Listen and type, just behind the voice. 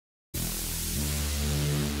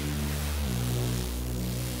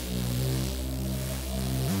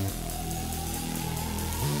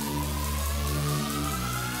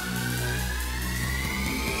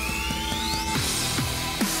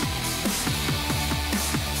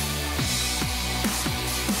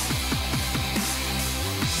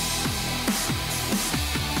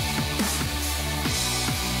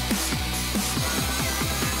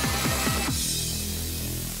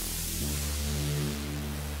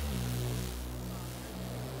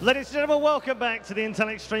Ladies and gentlemen, welcome back to the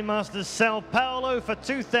Intel Extreme Masters Sao Paulo for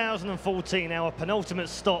 2014, our penultimate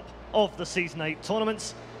stop of the Season 8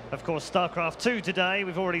 tournaments. Of course, StarCraft 2 today.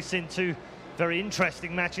 We've already seen two very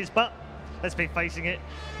interesting matches, but let's be facing it,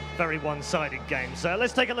 very one-sided games. So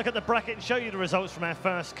let's take a look at the bracket and show you the results from our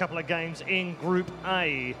first couple of games in Group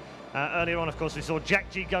A. Earlier on, of course, we saw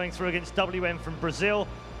Jjakji going through against WM from Brazil,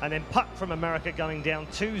 and then Puck from America going down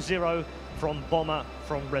 2-0 from Bomber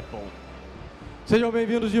from Red Bull. Sejam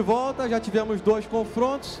bem-vindos de volta, já tivemos dois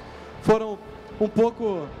confrontos, foram um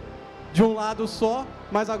pouco de um lado só,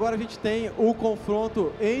 mas agora a gente tem o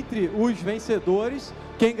confronto entre os vencedores.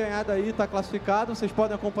 Quem ganhar daí está classificado, vocês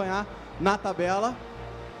podem acompanhar na tabela.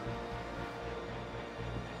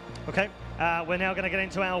 Okay, we're now going to get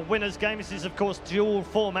into our winners game. This is, of course, dual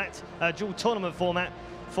tournament format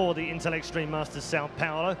for the Intel Extreme Masters Sao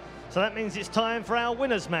Paulo. So that means it's time for our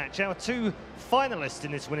winners match. Our two finalists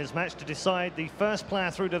in this winners match to decide the first player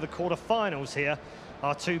through to the quarterfinals here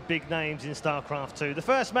are two big names in StarCraft 2. The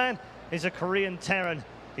first man is a Korean Terran.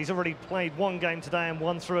 He's already played one game today and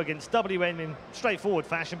won through against WM in straightforward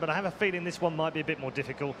fashion, but I have a feeling this one might be a bit more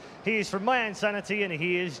difficult. He is from My Insanity and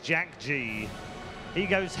he is Jjakji. He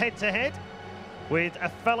goes head-to-head with a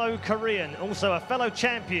fellow Korean, also a fellow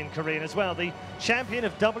champion Korean as well, the champion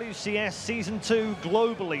of WCS Season 2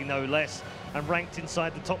 globally, no less, and ranked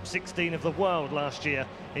inside the top 16 of the world last year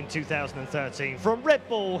in 2013. From Red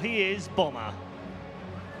Bull, he is Bomber.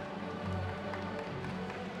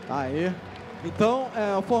 Aí. Então,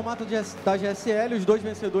 o formato da GSL, os dois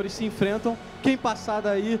vencedores se enfrentam. Quem passar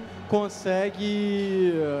daí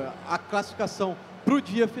consegue a classificação para o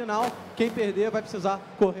dia final. Quem perder vai precisar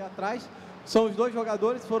correr atrás. São os dois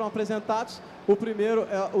jogadores que foram apresentados. O primeiro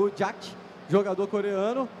é o Jjakji, jogador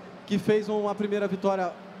coreano, que fez uma primeira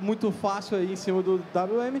vitória muito fácil aí em cima do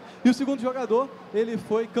WM. E o segundo jogador, ele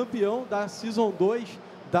foi campeão da Season 2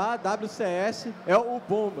 da WCS, é o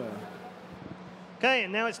Bomber. Okay,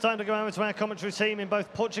 and now it's time to go over to our commentary team in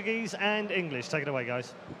both Portuguese and English. Take it away,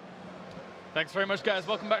 guys. Thanks very much, guys.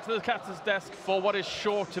 Welcome back to the captain's desk for what is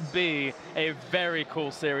sure to be a very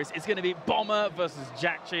cool series. It's going to be Bomber versus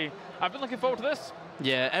Jjakji. I've been looking forward to this.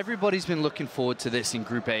 Yeah, everybody's been looking forward to this in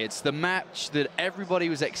Group A. It's the match that everybody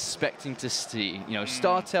was expecting to see. You know,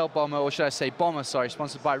 StarTale Bomber, or should I say Bomber, sorry,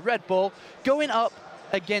 sponsored by Red Bull, going up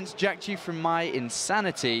against Jjakji from My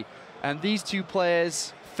Insanity. And these two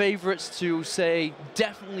players, favorites to say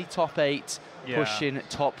definitely top 8. Yeah. Pushing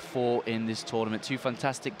top 4 in this tournament. Two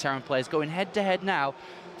fantastic Terran players going head-to-head now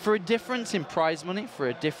for a difference in prize money, for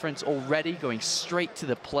a difference already going straight to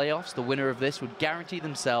the playoffs. The winner of this would guarantee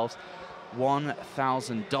themselves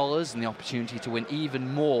 $1,000 and the opportunity to win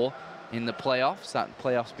even more in the playoffs. That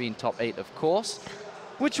playoffs being top 8, of course.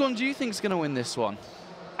 Which one do you think is going to win this one?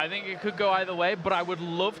 I think it could go either way, but I would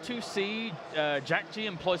love to see Jjakji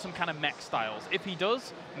employ some kind of mech styles. If he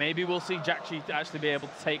does, maybe we'll see Jjakji actually be able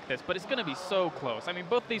to take this, but it's going to be so close. I mean,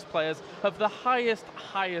 both these players have the highest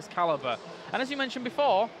caliber. And as you mentioned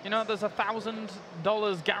before, you know, there's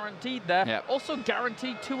 $1,000 guaranteed there. Yep. Also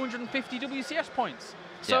guaranteed 250 WCS points.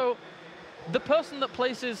 So. Yep. The person that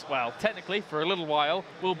places, well, technically, for a little while,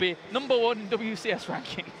 will be #1 in WCS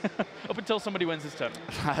ranking up until somebody wins this tournament.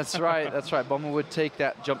 That's right, that's right. Bomber would take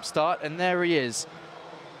that jump start, and there he is.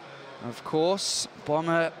 Of course,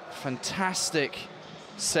 Bomber, fantastic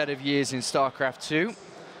set of years in StarCraft 2.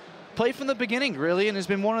 Played from the beginning, really, and has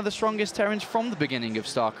been one of the strongest Terrans from the beginning of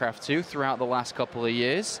StarCraft 2 throughout the last couple of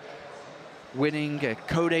years. Winning a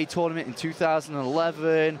Code A tournament in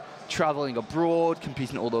 2011, traveling abroad,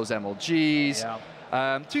 competing at all those MLGs.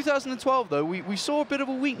 Yeah. 2012, though, we saw a bit of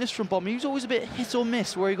a weakness from Bomber. He was always a bit hit or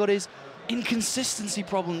miss, where he got his inconsistency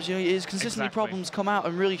problems. You know, his consistency problems come out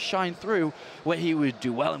and really shine through, where he would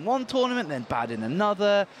do well in one tournament, then bad in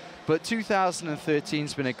another. But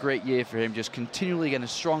 2013's been a great year for him, just continually getting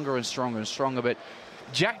stronger and stronger and stronger. But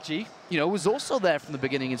Jjakji, you know, was also there from the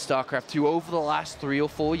beginning in StarCraft 2 over the last 3 or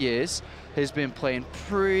 4 years, has been playing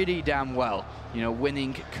pretty damn well. You know,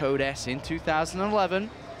 winning Code S in 2011,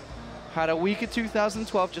 had a weaker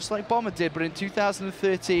 2012, just like Bomber did, but in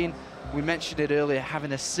 2013, we mentioned it earlier,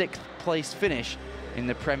 having a 6th place finish in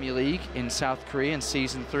the Premier League in South Korea in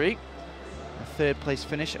Season 3. A 3rd place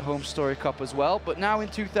finish at Home Story Cup as well, but now in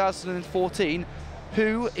 2014,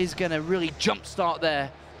 who is going to really jumpstart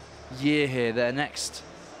their year here, their next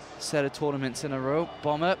set of tournaments in a row?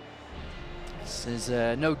 Bomber. This is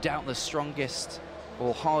no doubt the strongest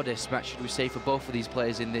or hardest match, should we say, for both of these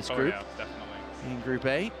players in this group. Yeah, definitely. In Group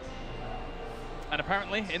A. And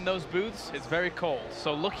apparently, in those booths, it's very cold.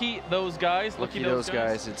 So lucky those guys. Lucky those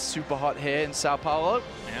guys. It's super hot here in Sao Paulo.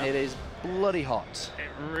 Yeah. It is bloody hot.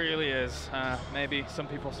 It really is. Maybe some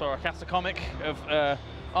people saw a cast a comic of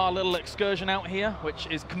our little excursion out here, which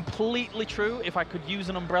is completely true. If I could use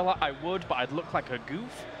an umbrella, I would, but I'd look like a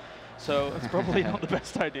goof. So it's probably not the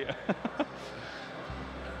best idea.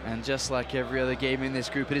 And just like every other game in this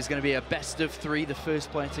group, it is going to be a best of 3. The first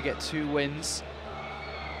player to get 2 wins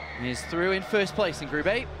is through in first place in Group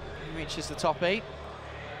 8. Reaches the top 8.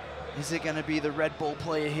 Is it going to be the Red Bull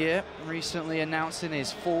player here, recently announcing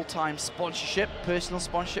his full-time sponsorship, personal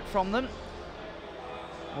sponsorship from them?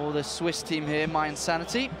 Or the Swiss team here, My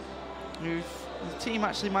Insanity, the team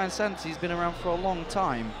actually, My Insanity, has been around for a long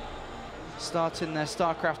time. Starting their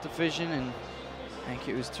StarCraft division in, I think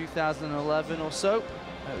it was 2011 or so.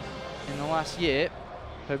 In the last year,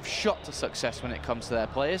 have shot to success when it comes to their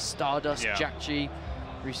players. Stardust, Jjakji,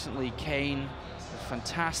 recently Kane, a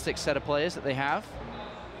fantastic set of players that they have.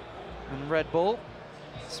 And Red Bull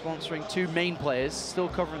sponsoring 2 main players, still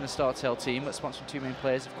covering the StarTale team, but sponsoring 2 main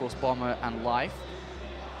players, of course, Bomber and Life.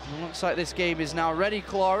 And it looks like this game is now ready,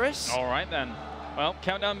 Cloris. All right then. Well,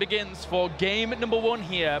 countdown begins for game number 1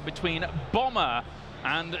 here between Bomber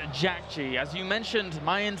and Jjakji. As you mentioned,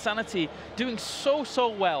 My Insanity doing so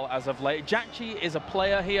well as of late. Jjakji is a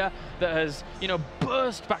player here that has, you know,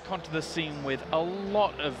 burst back onto the scene with a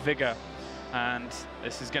lot of vigor. And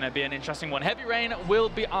this is going to be an interesting one. Heavy Rain will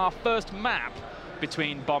be our first map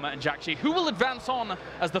between Bomber and Jjakji, who will advance on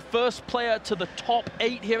as the first player to the top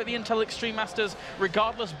 8 here at the Intel Extreme Masters.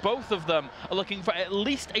 Regardless, both of them are looking for at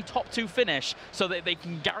least a top 2 finish so that they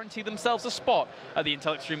can guarantee themselves a spot at the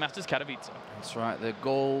Intel Extreme Masters Katowice. That's right, the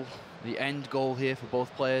goal, the end goal here for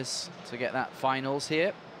both players to get that finals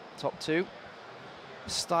here, top 2.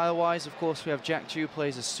 Style-wise, of course, we have Jjakji, who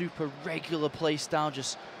plays a super regular play style,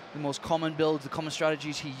 just the most common builds, the common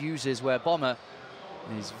strategies he uses, where Bomber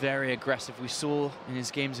is very aggressive. We saw in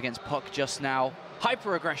his games against Puck just now,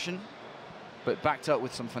 hyper-aggression, but backed up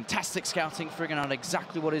with some fantastic scouting, figuring out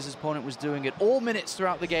exactly what his opponent was doing at all minutes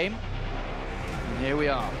throughout the game. And here we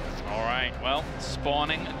are. All right, well,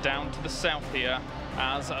 spawning down to the south here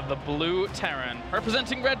as the blue Terran.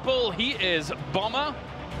 Representing Red Bull, he is Bomber.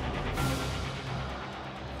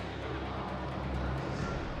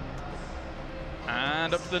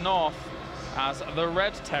 And up to the north, as the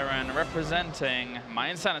red Terran representing My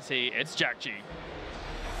Insanity, it's Jjakji.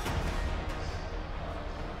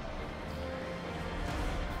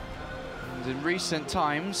 And in recent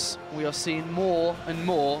times, we are seeing more and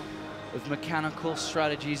more of mechanical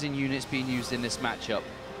strategies and units being used in this matchup.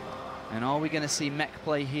 And are we going to see mech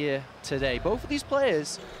play here today? Both of these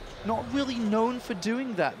players not really known for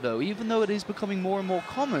doing that, though, even though it is becoming more and more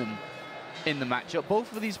common in the matchup.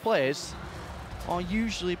 Both of these players are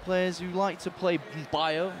usually players who like to play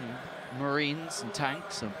bio, marines and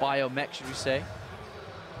tanks, and bio mech, should we say.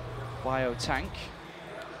 Bio tank.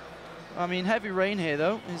 I mean, Heavy Rain here,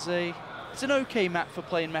 though, is it's an okay map for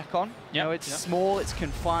playing mech on. You know, it's small, it's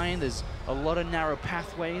confined, there's a lot of narrow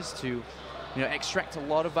pathways to, you know, extract a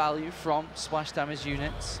lot of value from splash damage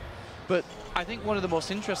units. But I think one of the most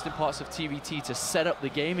interesting parts of TVT to set up the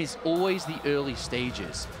game is always the early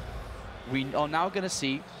stages. We are now going to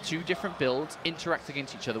see 2 different builds interact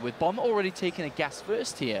against each other, with Bomber already taking a gas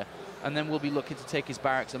first here, and then we'll be looking to take his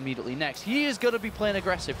barracks immediately next. He is going to be playing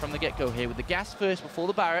aggressive from the get-go here, with the gas first before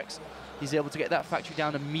the barracks. He's able to get that factory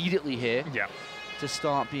down immediately here to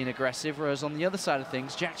start being aggressive, whereas on the other side of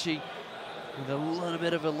things, Jjakji with a little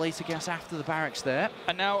bit of a later gas after the barracks there.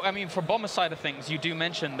 And now, I mean, from Bomber's side of things, you do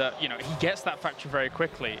mention that, you know, he gets that factory very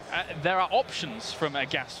quickly. There are options from a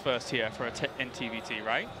gas first here for in TVT,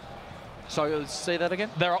 right? Sorry, say that again?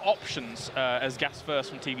 There are options as gas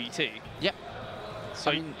first from TVT. Yep.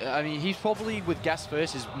 So I mean, he's probably, with gas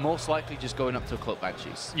first, is most likely just going up to Cloak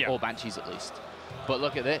Banshees, or Banshees at least. But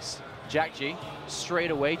look at this. Jjakji,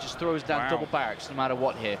 straight away, just throws down double barracks no matter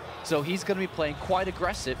what here. So he's going to be playing quite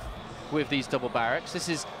aggressive with these double barracks. This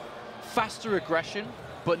is faster aggression,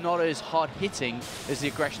 but not as hard-hitting as the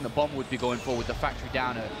aggression that Bomber would be going for with the factory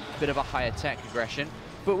down, a bit of a higher tech aggression.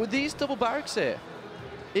 But with these double barracks here,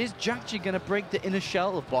 is Jjakji going to break the inner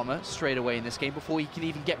shell of Bomber straight away in this game before he can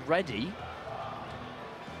even get ready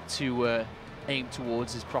to aim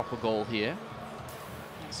towards his proper goal here?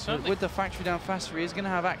 So with the factory down faster, he is going to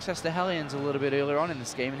have access to Hellions a little bit earlier on in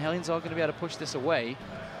this game, and Hellions are going to be able to push this away.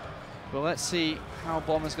 But let's see how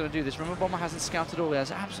Bomber's going to do this. Remember, Bomber hasn't scouted all. He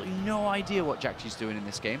has absolutely no idea what Jjakji's doing in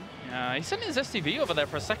this game. Yeah, he sent his SCV over there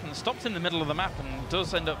for a second, stopped in the middle of the map, and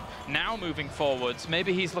does end up now moving forwards.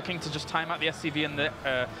 Maybe he's looking to just time out the SCV and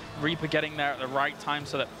the Reaper getting there at the right time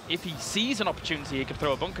so that if he sees an opportunity, he could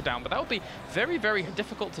throw a bunker down. But that would be very, very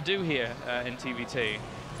difficult to do here in TVT.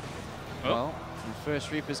 Well, The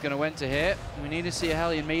first Reaper's going to enter here. We need to see a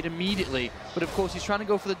Hellion made immediately. But of course, he's trying to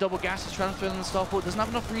go for the double gas. He's trying to throw in the starport. Doesn't have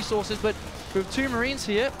enough resources, but with 2 Marines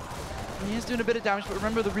here, he is doing a bit of damage. But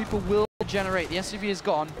remember, the Reaper will generate. The SCV is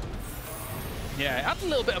gone. Yeah, add a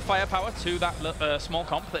little bit of firepower to that small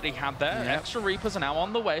comp that he had there. Yep. Extra Reapers are now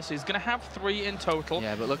on the way, so he's going to have 3 in total.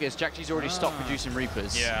 Yeah, but look, Jjakji's already stopped producing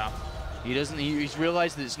Reapers. Yeah. He's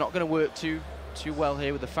realized that it's not going to work too well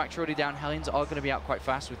here. With the factory already down, Hellions are going to be out quite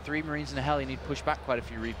fast. With 3 Marines and a Hellion, he'd push back quite a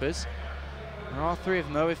few Reapers. There are 3 of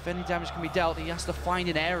them, though. If any damage can be dealt, he has to find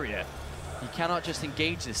an area. He cannot just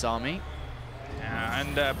engage this army. Yeah,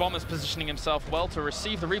 and Bomber's positioning himself well to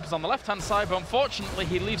receive the Reapers on the left-hand side, but unfortunately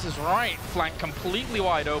he leaves his right flank completely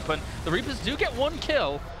wide open. The Reapers do get 1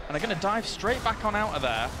 kill, and they're going to dive straight back on out of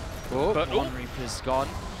there. Oh, but 1 Reaper's gone.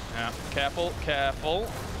 Yeah, careful, careful.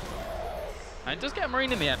 And it does get a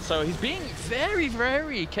Marine in the end, so he's being very,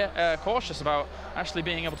 very cautious about actually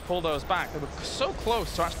being able to pull those back. They were so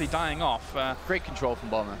close to actually dying off. Great control from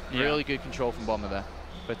Bomber. Yeah. Really good control from Bomber there.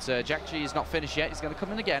 But Jjakji is not finished yet. He's going to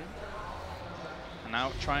come in again.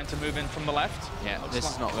 Now trying to move in from the left. Yeah, this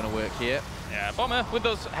is not going to work here. Yeah, Bomber with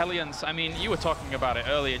those Hellions, I mean, you were talking about it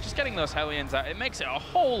earlier, just getting those Hellions out, it makes it a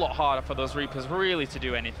whole lot harder for those Reapers really to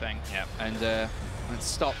do anything. Yeah, and it's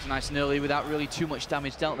stopped nice and early without really too much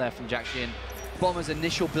damage dealt there from Jjakji. And Bomber's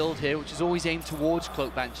initial build here, which is always aimed towards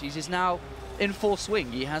Cloak Banshees, is now in full swing.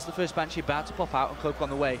 He has the first Banshee about to pop out and Cloak on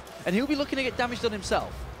the way. And he'll be looking to get damage done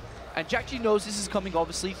himself. And Jjakji knows this is coming,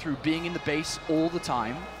 obviously, through being in the base all the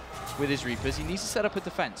time with his Reapers. He needs to set up a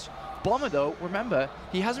defense. Bomber, though, remember,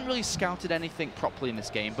 he hasn't really scouted anything properly in this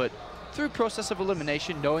game, but through process of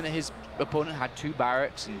elimination, knowing that his opponent had 2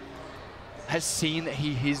 barracks and has seen that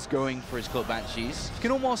he is going for his Cloak Banshees, he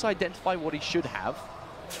can almost identify what he should have,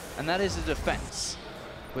 and that is a defense.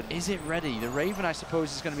 But is it ready? The Raven, I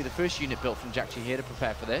suppose, is going to be the first unit built from Jjakji here to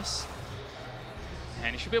prepare for this.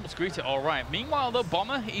 And he should be able to greet it all right. Meanwhile, though,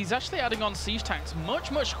 Bomber, he's actually adding on siege tanks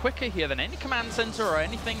much, much quicker here than any command center or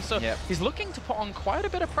anything. So he's looking to put on quite a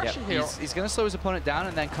bit of pressure here. He's going to slow his opponent down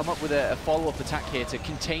and then come up with a follow-up attack here to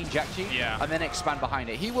contain Jjakji and then expand behind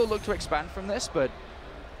it. He will look to expand from this, but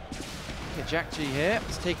Jjakji here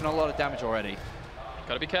is taking a lot of damage already.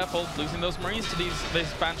 Got to be careful. Losing those Marines to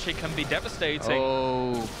this Banshee can be devastating.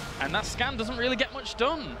 Oh. And that scan doesn't really get much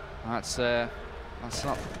done. That's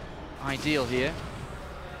not ideal here.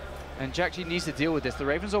 And Jjakji needs to deal with this. The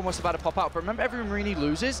Raven's almost about to pop out. But remember, every Marine he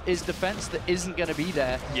loses is defense that isn't going to be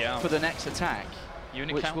there for the next attack.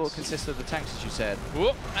 Which will consist of the tanks, as you said.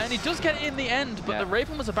 Whoop. And he does get it in the end, but the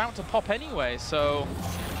Raven was about to pop anyway, so...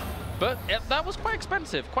 But that was quite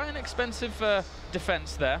expensive. Quite an expensive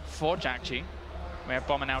defense there for Jjakji. We have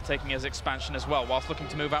Bomber now taking his expansion as well, whilst looking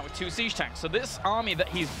to move out with 2 siege tanks. So this army that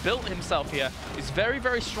he's built himself here is very,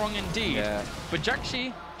 very strong indeed. Yeah. But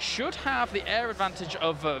Jjakji should have the air advantage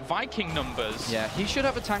of Viking numbers. Yeah, he should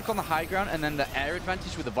have a tank on the high ground and then the air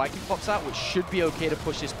advantage with the Viking pops out, which should be okay to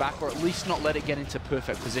push this back, or at least not let it get into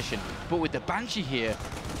perfect position. But with the Banshee here,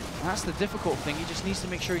 that's the difficult thing. He just needs to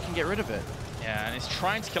make sure he can get rid of it. Yeah, and he's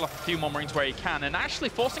trying to kill off a few more Marines where he can, and actually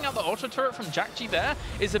forcing out the auto turret from Jjakji there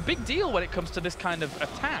is a big deal when it comes to this kind of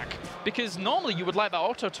attack, because normally you would like that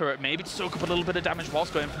auto turret maybe to soak up a little bit of damage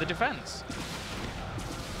whilst going for the defense.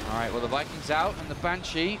 All right, well, the Viking's out, and the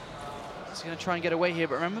Banshee is going to try and get away here,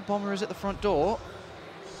 but remember, Bomber is at the front door.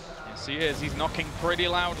 Yes, he is. He's knocking pretty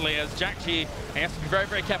loudly as Jjakji, he has to be very,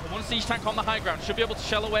 very careful. One siege tank on the high ground, should be able to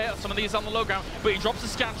shell away at some of these on the low ground, but he drops the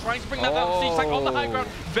scan, trying to bring that down. Siege tank on the high ground,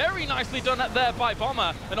 very nicely done there by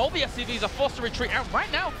Bomber, and all the SCVs are forced to retreat out.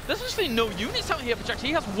 Right now, there's actually no units out here for Jjakji.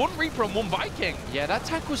 He has 1 Reaper and 1 Viking. Yeah, that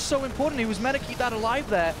tank was so important. He was meant to keep that alive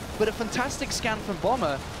there, but a fantastic scan from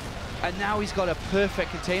Bomber. And now he's got a perfect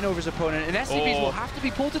contain over his opponent, and SCVs will have to be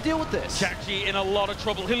pulled to deal with this. Jjakji in a lot of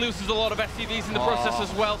trouble. He loses a lot of SCVs in the process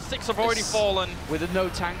as well. 6 have already fallen. With a no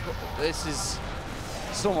tank, this is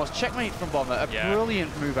almost checkmate from Bomber. A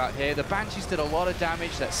brilliant move out here. The Banshees did a lot of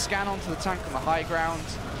damage. That scan onto the tank on the high ground.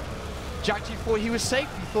 Jjakji thought he was safe.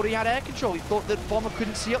 He thought he had air control. He thought that Bomber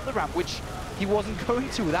couldn't see up the ramp, which he wasn't going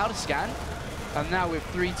to without a scan. And now with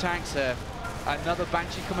 3 tanks here, another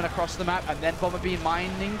Banshee coming across the map, and then Bomber being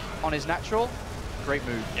mining on his natural. Great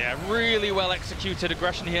move. Yeah, really well executed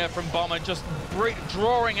aggression here from Bomber, just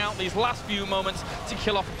drawing out these last few moments to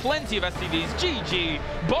kill off plenty of SCVs. GG.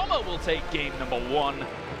 Bomber will take game number 1,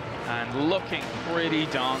 and looking pretty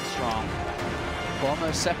darn strong.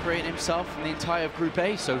 Bomber separating himself from the entire Group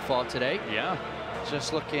A so far today. Yeah.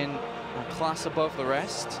 Just looking a class above the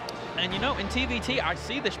rest. And you know, in TVT, I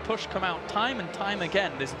see this push come out time and time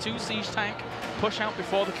again. There's 2 siege tank push out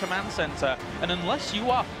before the command center, and unless you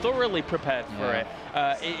are thoroughly prepared for it,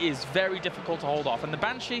 it is very difficult to hold off. And the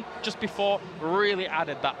Banshee, just before, really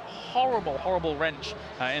added that horrible, horrible wrench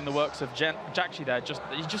in the works of Jjakji there.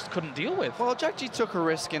 He just couldn't deal with. Well, Jjakji took a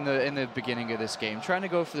risk in the beginning of this game, trying to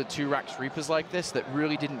go for the 2 racks Reapers like this that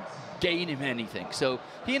really didn't gain him anything. So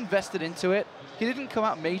he invested into it. He didn't come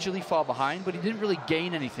out majorly far behind, but he didn't really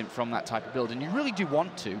gain anything from that type of build, and you really do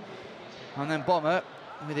want to. And then Bomber,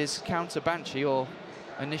 with his counter Banshee, or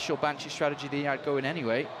initial Banshee strategy that he had going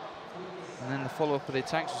anyway, and then the follow-up of the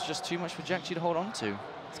attacks was just too much for Jjakji to hold on to.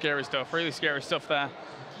 Scary stuff, really scary stuff there,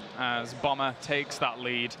 as Bomber takes that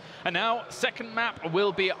lead. And now, second map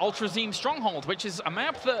will be Ultrazine Stronghold, which is a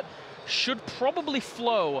map that should probably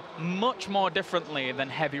flow much more differently than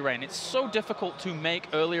Heavy Rain. It's so difficult to make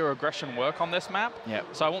earlier aggression work on this map,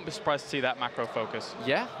 so I won't be surprised to see that macro focus.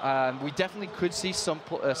 Yeah, we definitely could see some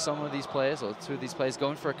of these players, or 2 of these players,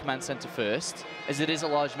 going for a command center first, as it is a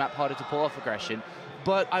large map, harder to pull off aggression.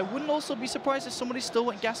 But I wouldn't also be surprised if somebody still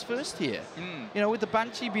went gas first here. You know, with the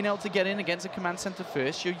Banshee being able to get in against a command center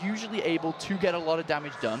first, you're usually able to get a lot of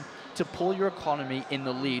damage done to pull your economy in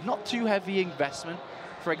the lead. Not too heavy investment.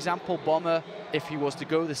 For example, Bomber, if he was to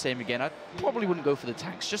go the same again, I probably wouldn't go for the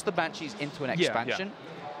tanks, just the Banshees into an expansion.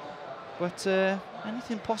 But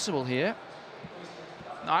anything possible here.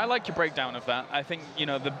 I like your breakdown of that. I think, you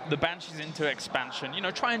know, the Banshees into expansion, you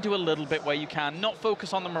know, try and do a little bit where you can, not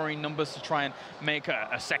focus on the Marine numbers to try and make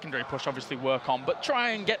a secondary push obviously work on, but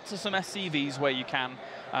try and get to some SCVs where you can,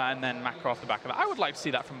 and then macro off the back of that. I would like to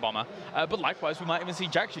see that from Bomber, but likewise, we might even see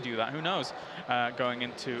Jjakji do that, who knows, going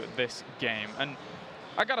into this game. And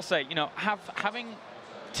I gotta say, you know, having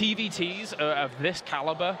TVTs of this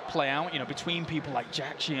caliber play out, you know, between people like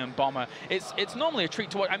Jjakji and Bomber, it's normally a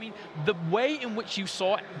treat to watch. I mean, the way in which you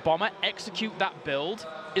saw Bomber execute that build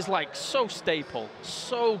is like so staple,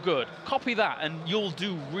 so good. Copy that and you'll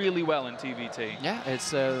do really well in TVT. Yeah,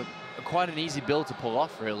 it's quite an easy build to pull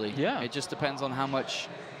off, really. Yeah. It just depends on how much,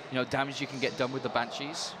 you know, damage you can get done with the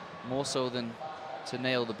Banshees, more so than to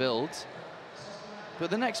nail the build. But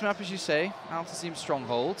the next map, as you say, Ultrazine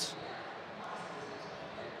Stronghold.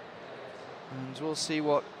 And we'll see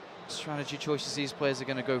what strategy choices these players are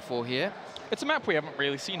going to go for here. It's a map we haven't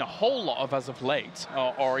really seen a whole lot of as of late,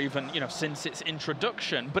 or even, you know, since its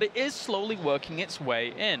introduction, but it is slowly working its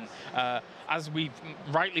way in. As we've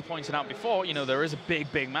rightly pointed out before, you know, there is a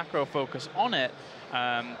big macro focus on it,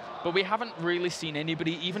 but we haven't really seen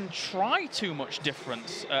anybody even try too much different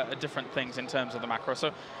things in terms of the macro.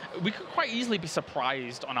 So we could quite easily be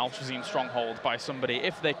surprised on Ultrazine Stronghold by somebody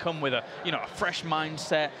if they come with a, you know, a fresh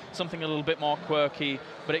mindset, something a little bit more quirky.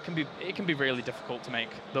 But it can be really difficult to make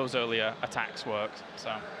those earlier attacks work.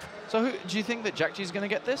 So do you think that Jjakji's going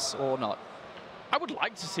to get this or not? I would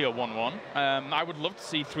like to see a 1-1. I would love to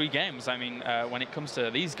see 3 games. I mean, when it comes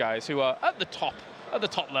to these guys who are at the top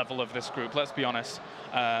level of this group, let's be honest,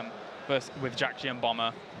 with Jjakji and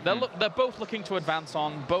Bomber, they're both looking to advance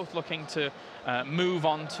on, both looking to move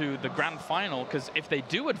on to the grand final, because if they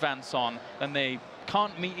do advance on, then they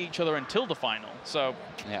can't meet each other until the final. So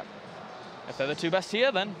yeah, if they're the 2 best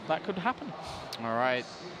here, then that could happen. All right,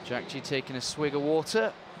 Jjakji taking a swig of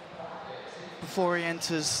water before he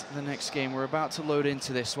enters the next game. We're about to load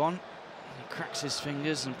into this one. He cracks his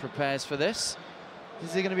fingers and prepares for this.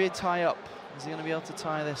 Is there going to be a tie-up? Is he going to be able to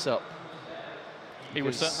tie this up? He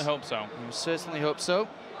would certainly hope so. He would certainly hope so.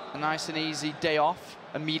 A nice and easy day off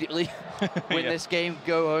immediately. Win this game,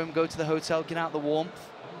 go home, go to the hotel, get out the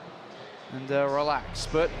warmth, and relax.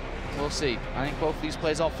 But we'll see. I think both of these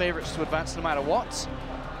players are favourites to advance no matter what.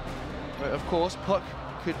 But of course, Puck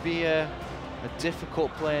could be a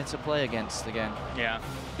difficult player to play against again. Yeah,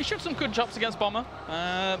 he showed some good chops against Bomber,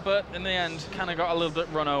 but in the end, kind of got a little bit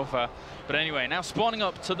run over. But anyway, now spawning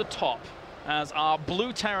up to the top as our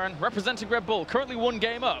blue Terran representing Red Bull, currently 1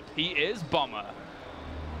 game up. He is Bomber.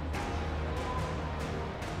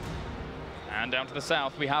 And down to the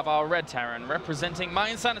south, we have our red Terran representing My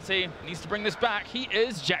Insanity. Needs to bring this back. He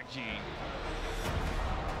is Jjakji.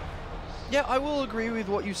 Yeah, I will agree with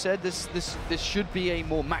what you said. This should be a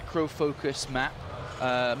more macro-focused map,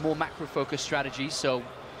 more macro-focused strategy. So,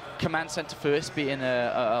 command center first being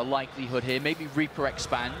a likelihood here. Maybe Reaper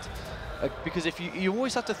expand, because if you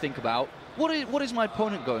always have to think about what is my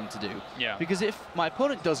opponent going to do? Yeah. Because if my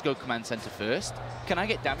opponent does go command center first, can I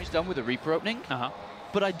get damage done with a Reaper opening?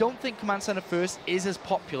 But I don't think command center first is as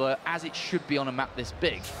popular as it should be on a map this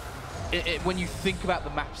big. When you think about the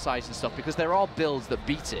map size and stuff, because there are builds that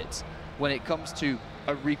beat it. When it comes to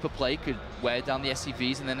a Reaper play, could wear down the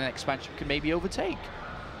SCVs, and then an expansion could maybe overtake.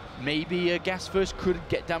 maybe a Gas first could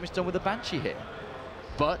get damage done with a Banshee here.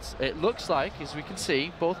 But it looks like, as we can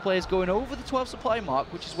see, both players going over the 12 supply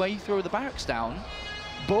mark, which is where you throw the barracks down.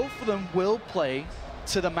 Both of them will play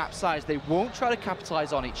to the map size. They won't try to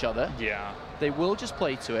capitalize on each other. Yeah. They will just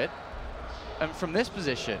play to it. And from this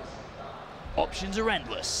position, options are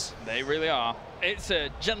endless. They really are. It's a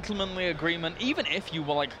gentlemanly agreement. Even if you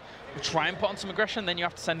will like try and put on some aggression, then you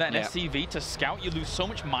have to send out an SCV to scout. You lose so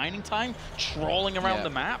much mining time trawling around the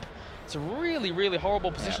map. It's a really, really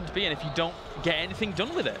horrible position to be in if you don't get anything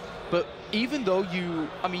done with it. But even though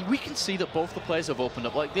I mean, we can see that both the players have opened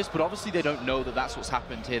up like this, but obviously they don't know that that's what's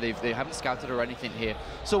happened here. They haven't scouted or anything here.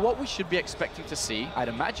 So what we should be expecting to see, I'd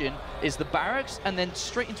imagine, is the barracks and then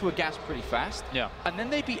straight into a Gas pretty fast. Yeah. And then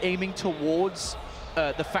they'd be aiming towards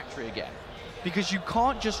the factory again. Because you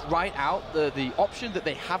can't just write out the option that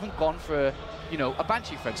they haven't gone for, you know, a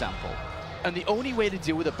Banshee, for example. And the only way to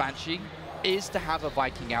deal with a Banshee is to have a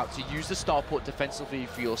Viking out, to use the starport defensively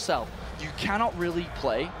for yourself. You cannot really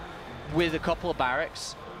play with a couple of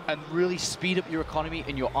barracks and really speed up your economy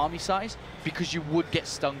and your army size, because you would get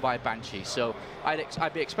stung by a Banshee. So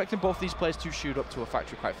I'd be expecting both these players to shoot up to a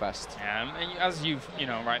factory quite fast. Yeah, and as you've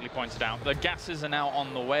rightly pointed out, the Gases are now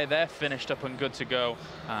on the way. They're finished up and good to go,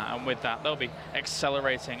 and with that, they'll be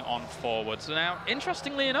accelerating on forward. So now,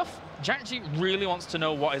 interestingly enough, Jjakji really wants to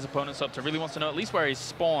know what his opponent's up to. Really wants to know at least where he's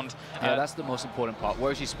spawned. Yeah, that's the most important part.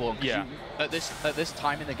 Where is he spawned? Yeah. At this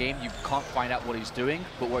time in the game, you can't find out what he's doing,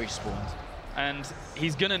 but where he's spawned. And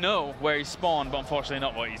he's going to know where he's spawned, but unfortunately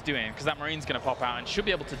not what he's doing, because that Marine's going to pop out and should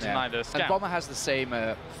be able to deny the scout. And Bomber has the same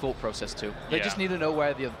thought process too. They just need to know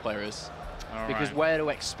where the other player is. Because where to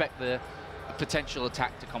expect the potential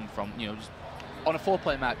attack to come from, you know, just on a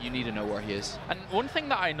 4-player map, you need to know where he is. And one thing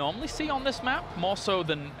that I normally see on this map, more so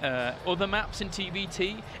than other maps in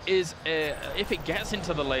TBT, is if it gets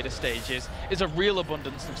into the later stages, is a real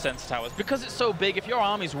abundance of sensor towers. Because it's so big, if your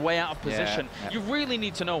army's way out of position, you really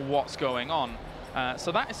need to know what's going on.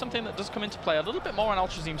 So that is something that does come into play a little bit more on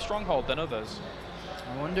Ultrazeme Stronghold than others.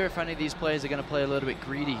 I wonder if any of these players are going to play a little bit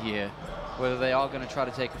greedy here, whether they are going to try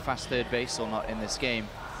to take a fast third base or not in this game.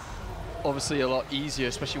 Obviously a lot easier,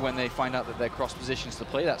 especially when they find out that they're cross positions to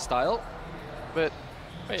play that style. But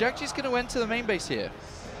Jjakji's going to enter the main base here.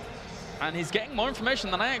 And he's getting more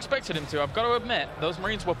information than I expected him to. I've got to admit, those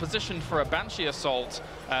Marines were positioned for a Banshee assault,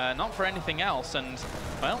 not for anything else. And,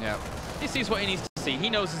 well, he sees what he needs to see.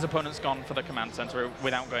 He knows his opponent's gone for the command center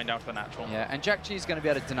without going down to the natural. Yeah, and Jjakji is going to be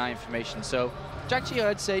able to deny information. So Jjakji,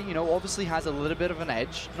 I'd say, you know, obviously has a little bit of an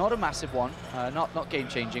edge. Not a massive one, not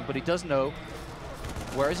game-changing, but he does know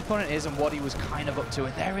where his opponent is and what he was kind of up to.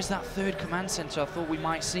 And there is that third command center I thought we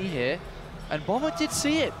might see here. And Bomber did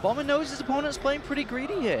see it. Bomber knows his opponent's playing pretty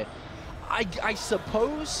greedy here. I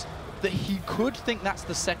suppose that he could think that's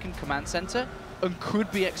the second command center and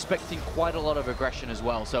could be expecting quite a lot of aggression as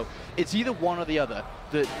well. So it's either one or the other.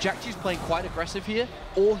 That Jjakji's playing quite aggressive here,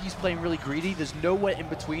 or he's playing really greedy. There's nowhere in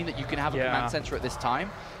between that you can have a command center at this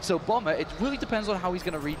time. So Bomber, it really depends on how he's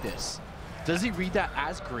going to read this. Does he read that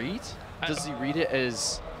as greed? Does he read it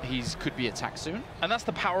as could be attacked soon? And that's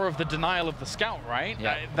the power of the denial of the scout, right?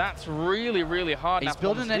 Yeah. That's really, really hard. He's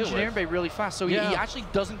building an engineering bay really fast, so he actually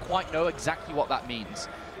doesn't quite know exactly what that means.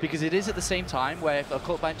 Because it is at the same time where if a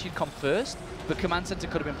Cult Banshee had come first, the command center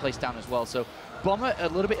could have been placed down as well. So Bomber a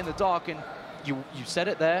little bit in the dark, and you said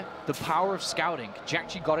it there, the power of scouting.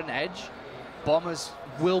 Jjakji got an edge. Bombers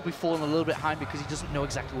will be falling a little bit behind because he doesn't know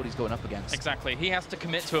exactly what he's going up against. Exactly. He has to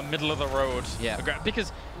commit to a middle of the road. Yeah.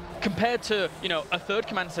 Because compared to, you know, a third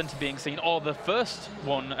command center being seen or the first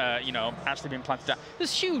one, you know, actually being planted down,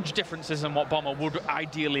 there's huge differences in what Bomber would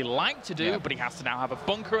ideally like to do, but he has to now have a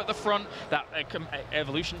bunker at the front. That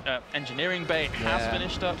engineering bay has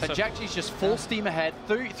finished up. And Jjakji's just full steam ahead.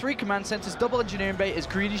 Three command centers, double engineering bay, as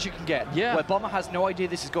greedy as you can get. Yeah. Where Bomber has no idea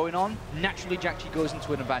this is going on, naturally Jjakji goes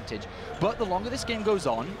into an advantage. But the longer this game goes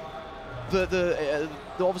on,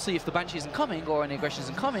 obviously if the Banshee isn't coming or any aggression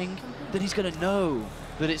isn't coming, then he's going to know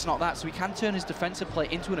that it's not that. So he can turn his defensive play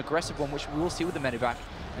into an aggressive one, which we will see with the Medivac.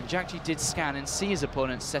 And Jjakji did scan and see his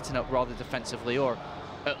opponent setting up rather defensively, or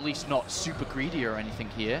at least not super greedy or anything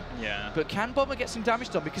here. Yeah. But can Bomber get some damage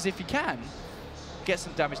done? Because if he can get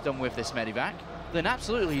some damage done with this Medivac, then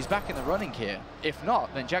absolutely he's back in the running here. If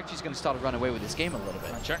not, then Jjakji's going to start to run away with this game a little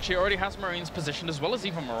bit. Jjakji already has Marines positioned, as well as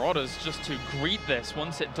even Marauders, just to greet this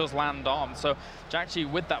once it does land on. So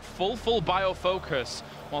Jjakji with that full bio focus,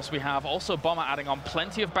 whilst we have also Bomber adding on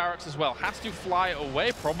plenty of barracks as well. Has to fly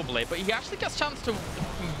away probably, but he actually gets a chance to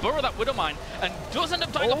burrow that Widow Mine and does end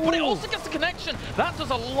up dying off, but it also gets the connection. That does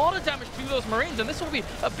a lot of damage to those Marines, and this will be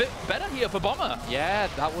a bit better here for Bomber. Yeah,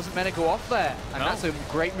 that wasn't meant to go off there. And that's a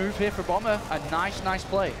great move here for Bomber. A nice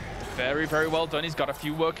play. Very, very well done. He's got a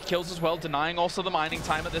few worker kills as well, denying also the mining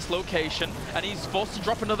time at this location. And he's forced to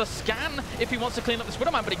drop another scan if he wants to clean up this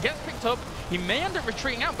Widowmine, but it gets picked up. He may end up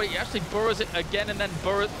retreating out, but he actually burrows it again and then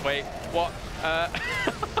burrows... Wait, what?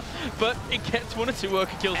 But it gets 1 or 2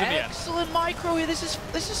 worker kills in the end. Excellent micro here. This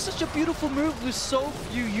is such a beautiful move. There's so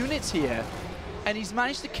few units here. And he's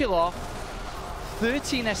managed to kill off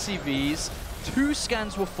 13 SCVs. 2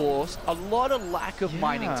 scans were forced. A lot of lack of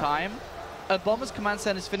mining time. Bomber's command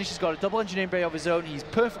center's finished. He's got a double engineering bay of his own. He's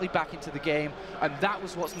perfectly back into the game, and that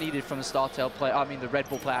was what's needed from the StarTale player. I mean, the Red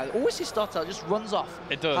Bull player. I always see StarTale just runs off.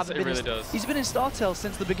 It does. It really does. He's been in StarTale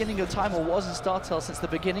since the beginning of time, or was in StarTale since the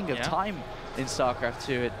beginning of time in StarCraft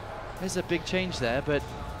 2. There's a big change there, but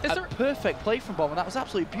a perfect play from Bomber. That was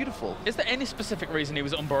absolutely beautiful. Is there any specific reason he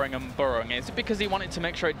was unburrowing and burrowing? Is it because he wanted to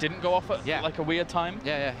make sure it didn't go off at like a weird time?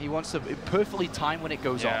 Yeah. He wants to perfectly time when it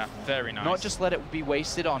goes off. Very nice. Not just let it be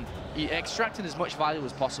wasted on extracting as much value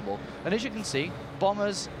as possible. And as you can see,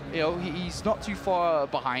 Bomber's, he's not too far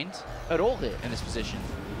behind at all here in this position.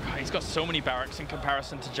 He's got so many barracks in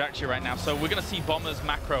comparison to Jjakji right now, so we're going to see Bomber's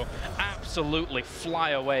macro absolutely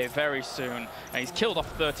fly away very soon. And he's killed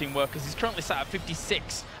off 13 workers. He's currently sat at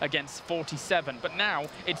 56 against 47, but now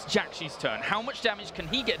it's Jjakji's turn. How much damage can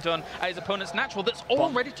he get done at his opponent's natural that's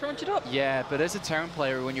already turned it up? Yeah, but as a Terran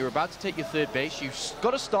player, when you're about to take your 3rd base, you've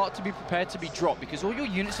got to start to be prepared to be dropped, because all your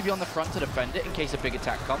units will be on the front to defend it in case a big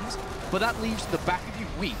attack comes, but that leaves the back of you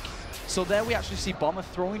weak. So there we actually see Bomber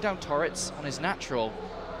throwing down turrets on his natural.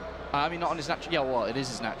 I mean, not on his natural. Yeah, well, it is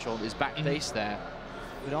his natural, his back base there.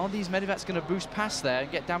 But are these medevats going to boost past there and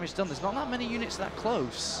get damage done? There's not that many units that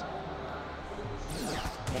close.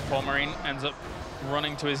 One poor Marine ends up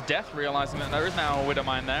running to his death, realizing that there is now a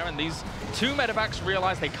Widowmine there, and these 2 medevacs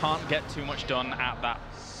realize they can't get too much done at that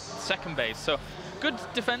 2nd base. So good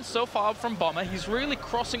defense so far from Bomber. He's really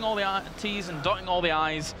crossing all the T's and dotting all the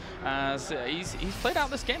I's as he's played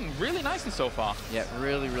out this game really nicely so far. Yeah,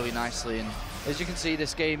 really, really nicely. And as you can see,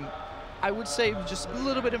 this game, I would say just a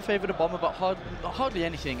little bit in favor of Bomber, but hardly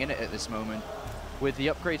anything in it at this moment. With the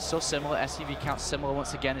upgrades so similar, SCV count similar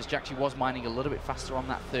once again, as Jjakji was mining a little bit faster on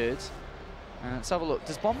that 3rd. Let's have a look.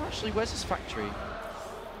 Does Bomber actually, where's his factory?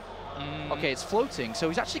 Okay, it's floating, so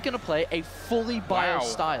he's actually going to play a fully bio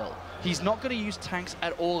style. He's not going to use tanks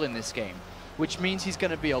at all in this game, which means he's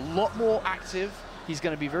going to be a lot more active. He's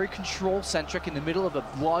going to be very control-centric in the middle of a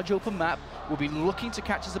large open map. Will be looking to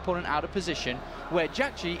catch his opponent out of position, where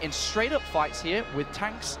Jjakji, in straight-up fights here, with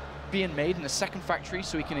tanks being made in the 2nd factory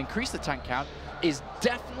so he can increase the tank count, is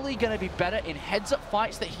definitely going to be better in heads-up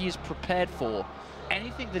fights that he is prepared for.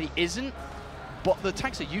 Anything that he isn't, but the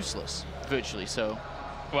tanks are useless, virtually, so...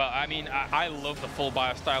 Well, I mean, I love the full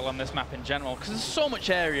bio style on this map in general, because there's so much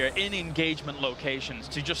area in engagement locations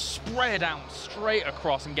to just spread out straight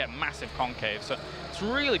across and get massive concave. So it's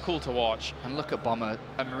really cool to watch. And look at Bomber,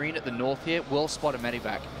 a Marine at the north here will spot a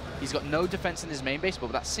medevac. He's got no defense in his main base, but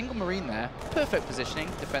with that single Marine there, perfect positioning,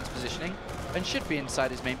 defense positioning, and should be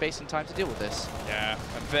inside his main base in time to deal with this. Yeah,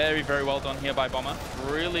 very, very well done here by Bomber.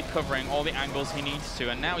 Really covering all the angles he needs to,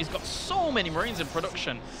 and now he's got so many Marines in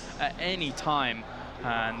production at any time.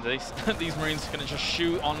 And these Marines are going to just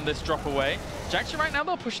shoot on this drop away. Jjakji right now,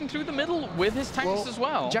 though, pushing through the middle with his tanks as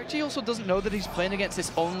well. Jjakji also doesn't know that he's playing against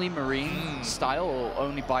this only Marine style or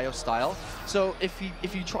only bio style. So if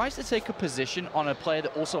he tries to take a position on a player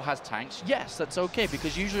that also has tanks, yes, that's okay,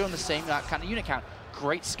 because usually on the same kind of unit count.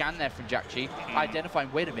 Great scan there from Jjakji,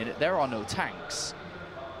 identifying, wait a minute, there are no tanks.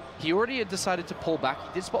 He already had decided to pull back.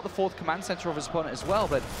 He did spot the 4th command center of his opponent as well,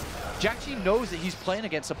 but Jjakji knows that he's playing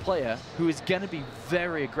against a player who is going to be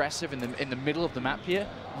very aggressive in the middle of the map here,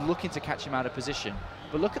 looking to catch him out of position.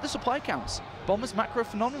 But look at the supply counts. Bomber's macro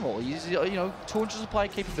phenomenal. He's 200 supply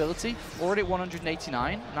capability, already at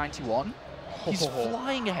 189, 91. He's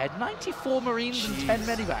flying ahead, 94 Marines and 10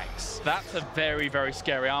 medevacs. That's a very, very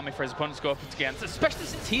scary army for his opponent to go up against, especially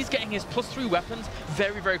since he's getting his +3 weapons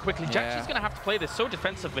very, very quickly. Jjakji's going to have to play this so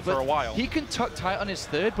defensively for a while. He can tuck tight on his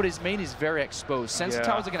 3rd, but his main is very exposed. Sensor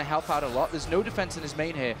towers are going to help out a lot. There's no defense in his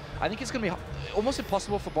main here. I think it's going to be almost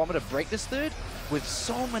impossible for Bomber to break this 3rd with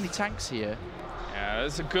so many tanks here. Yeah,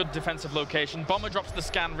 it's a good defensive location. Bomber drops the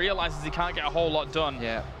scan, realizes he can't get a whole lot done.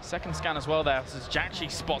 Yeah. 2nd scan as well there, as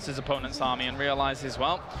Jjakji spots his opponent's army and realizes,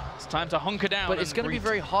 well, it's time to hunker down. But it's going to be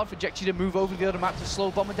very hard for Jjakji to move over the other map to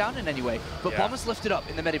slow Bomber down in any way. But Bomber's lifted up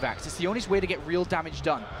in the medevacs. It's the only way to get real damage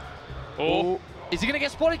done. Is he going to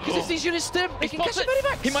get spotted? Because it's these units stim. He can catch the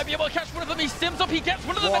medivacs. He might be able to catch one of them. He stims up. He gets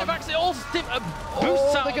one of the medivacs. It all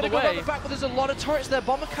boosts out they're going to of the go way. around the back, but there's a lot of turrets there.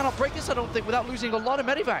 Bomber cannot break this, I don't think, without losing a lot of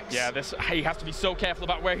medivacs. Yeah, he has to be so careful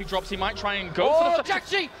about where he drops. He might try and go for the...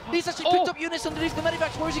 Jjakji! He's actually picked up units underneath the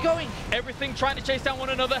medivacs. Where is he going? Everything trying to chase down one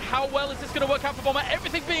another. How well is this going to work out for Bomber?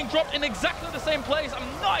 Everything being dropped in exactly the same place.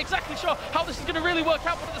 I'm not exactly sure how this is going to really work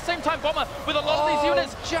out, but at the same time, Bomber, with a lot of these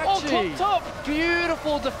units all clumped up.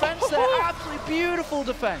 Beautiful defense there. Absolutely beautiful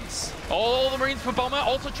defense. All the Marines for Bomber,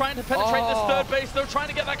 also trying to penetrate this third base, though, trying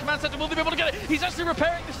to get that command center. Will they be able to get it? He's actually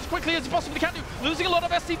repairing this as quickly as he possibly can do. Losing a lot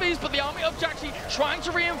of SCVs, but the army of Jjakji trying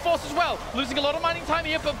to reinforce as well. Losing a lot of mining time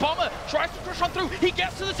here, but Bomber tries to push on through. He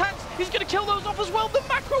gets to the tanks. He's going to kill those off as well. The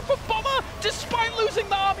macro for Bomber, despite losing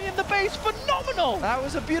the army in the base, phenomenal. That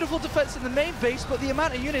was a beautiful defense in the main base, but the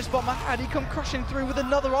amount of units Bomber had, he come crushing through with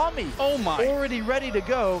another army. Oh my. Already ready to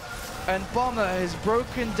go. And Bomber has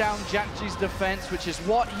broken down Jjakji's defense, which is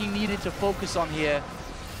what he needed to focus on here.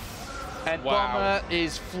 And Bomber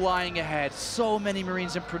is flying ahead. So many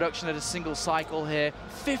Marines in production at a single cycle here.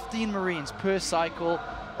 15 Marines per cycle,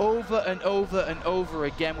 over and over and over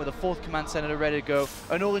again with a 4th command center ready to go.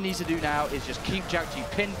 And all he needs to do now is just keep Jjakji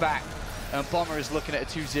pinned back. And Bomber is looking at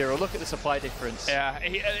a 2-0. Look at the supply difference. Yeah,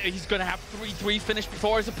 he's going to have 3-3 finished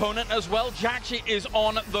before his opponent as well. Jjakji is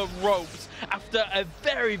on the ropes after a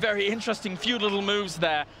very, very interesting few little moves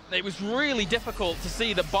there. It was really difficult to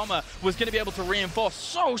see that Bomber was going to be able to reinforce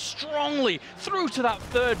so strongly through to that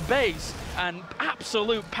third base and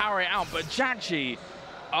absolute power it out. But Jjakji,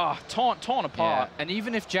 torn apart. Yeah. And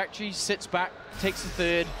even if Jjakji sits back, takes the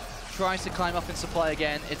third, tries to climb up in supply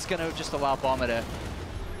again, it's going to just allow Bomber to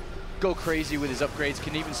go crazy with his upgrades,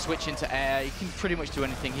 can even switch into air. He can pretty much do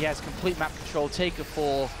anything. He has complete map control, take a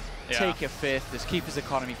 4, take a 5th, just keep his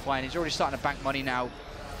economy flying. He's already starting to bank money now,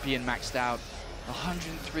 being maxed out.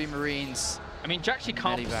 103 Marines. I mean, Jjakji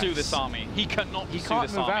can't pursue this army. He cannot pursue this army.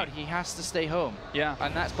 He can't move out. He has to stay home. Yeah.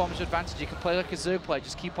 And that's Bomber's advantage. He can play like a Zerg player,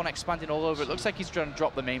 just keep on expanding all over. It looks like he's trying to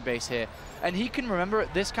drop the main base here. And he can remember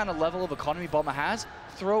at this kind of level of economy Bomber has,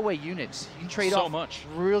 throw away units. He can trade off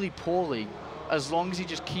really poorly as long as he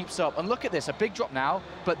just keeps up. And look at this, a big drop now,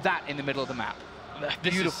 but that in the middle of the map.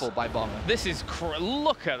 Beautiful by Bomber. This is,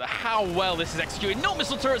 look at how well this is executed. No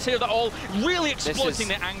missile turrets here at all, really exploiting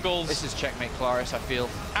the angles. This is checkmate Claris, I feel.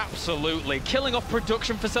 Absolutely. Killing off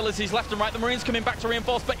production facilities left and right. The Marines coming back to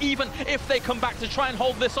reinforce, but even if they come back to try and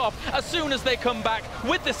hold this off, as soon as they come back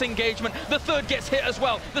with this engagement, the third gets hit as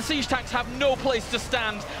well. The siege tanks have no place to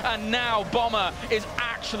stand, and now Bomber is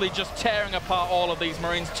actually just tearing apart all of these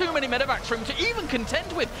Marines. Too many medevacs for him to even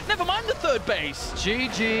contend with, never mind the third base.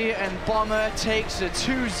 GG, and Bomber takes a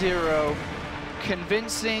 2-0.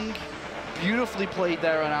 Convincing, beautifully played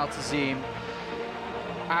there on Altazim.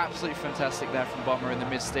 Absolutely fantastic there from Bomber in the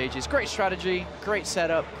mid stages. Great strategy, great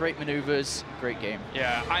setup, great maneuvers, great game.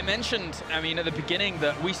 Yeah, I mentioned, at the beginning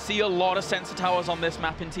that we see a lot of sensor towers on this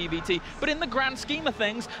map in TVT, but in the grand scheme of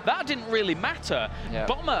things, that didn't really matter. Yeah.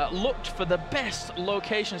 Bomber looked for the best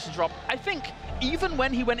locations to drop. I think even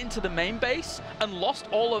when he went into the main base and lost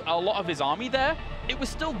a lot of his army there, it was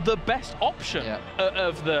still the best option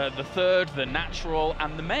of the third, the natural,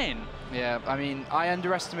 and the main. Yeah, I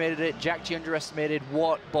underestimated it. Jjakji underestimated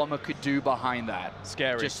what Bomber could do behind that.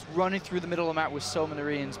 Scary. Just running through the middle of the map with so many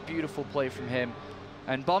Marines. Beautiful play from him.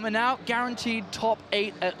 And Bomber now guaranteed top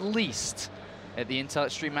 8 at least at the Intel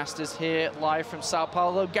Extreme Masters here live from Sao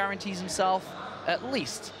Paulo. Guarantees himself at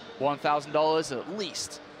least $1,000, at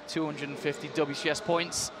least 250 WCS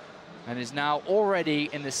points, and is now already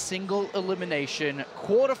in the single elimination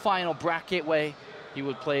quarterfinal bracket where he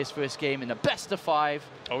would play his first game in the best of 5.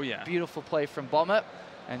 Oh yeah. Beautiful play from Bomber.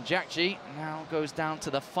 And Jjakji now goes down to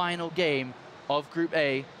the final game of Group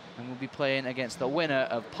A and will be playing against the winner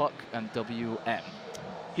of Puck and WM.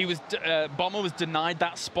 Bomber was denied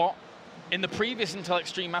that spot in the previous Intel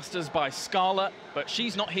Extreme Masters by Scarlet, but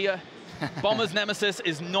she's not here. Bomber's nemesis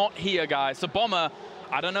is not here, guys. So Bomber,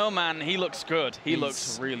 I don't know, man. He looks good. He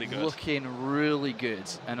looks really good. Looking really good.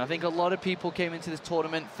 And I think a lot of people came into this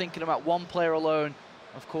tournament thinking about one player alone.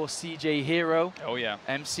 Of course, CJ Hero. Oh, yeah.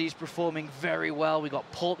 MC's performing very well. We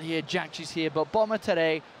got Pult here, Jjakji's here. But Bomber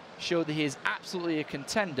today showed that he is absolutely a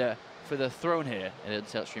contender for the throne here at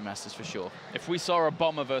Intel Extreme Masters for sure. If we saw a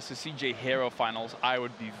Bomber versus CJ Hero finals, I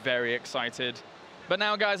would be very excited. But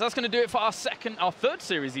now, guys, that's going to do it for our third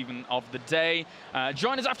series even of the day.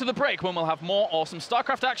 Join us after the break when we'll have more awesome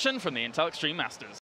StarCraft action from the Intel Extreme Masters.